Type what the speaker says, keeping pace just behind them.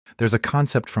There's a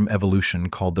concept from evolution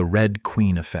called the Red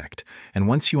Queen effect, and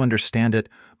once you understand it,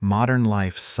 modern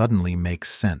life suddenly makes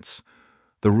sense.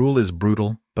 The rule is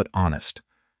brutal but honest.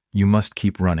 You must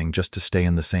keep running just to stay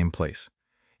in the same place.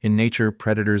 In nature,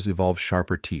 predators evolve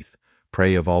sharper teeth,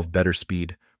 prey evolve better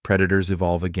speed, predators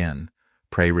evolve again,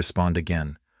 prey respond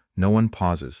again. No one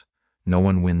pauses. No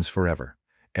one wins forever.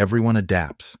 Everyone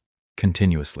adapts,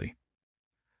 continuously.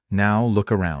 Now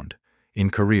look around.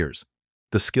 In careers,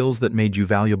 the skills that made you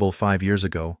valuable 5 years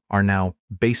ago are now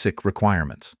basic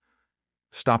requirements.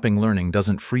 Stopping learning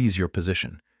doesn't freeze your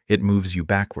position, it moves you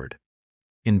backward.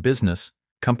 In business,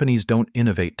 companies don't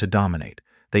innovate to dominate,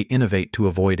 they innovate to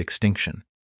avoid extinction.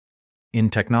 In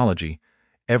technology,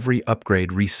 every upgrade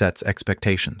resets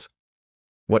expectations.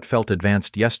 What felt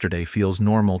advanced yesterday feels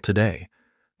normal today.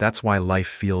 That's why life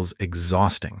feels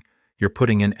exhausting. You're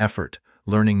putting in effort,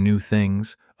 learning new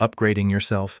things, upgrading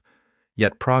yourself,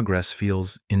 yet progress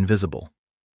feels invisible.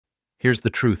 Here's the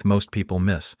truth most people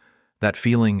miss. That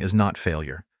feeling is not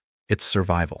failure, it's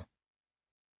survival.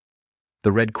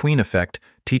 The Red Queen effect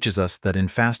teaches us that in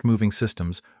fast-moving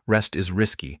systems, rest is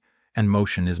risky and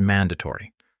motion is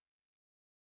mandatory.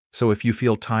 So if you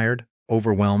feel tired,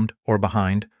 overwhelmed, or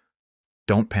behind,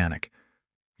 don't panic.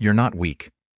 You're not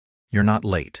weak. You're not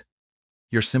late.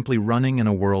 You're simply running in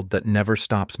a world that never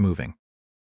stops moving.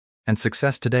 And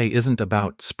success today isn't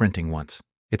about sprinting once.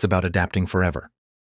 It's about adapting forever.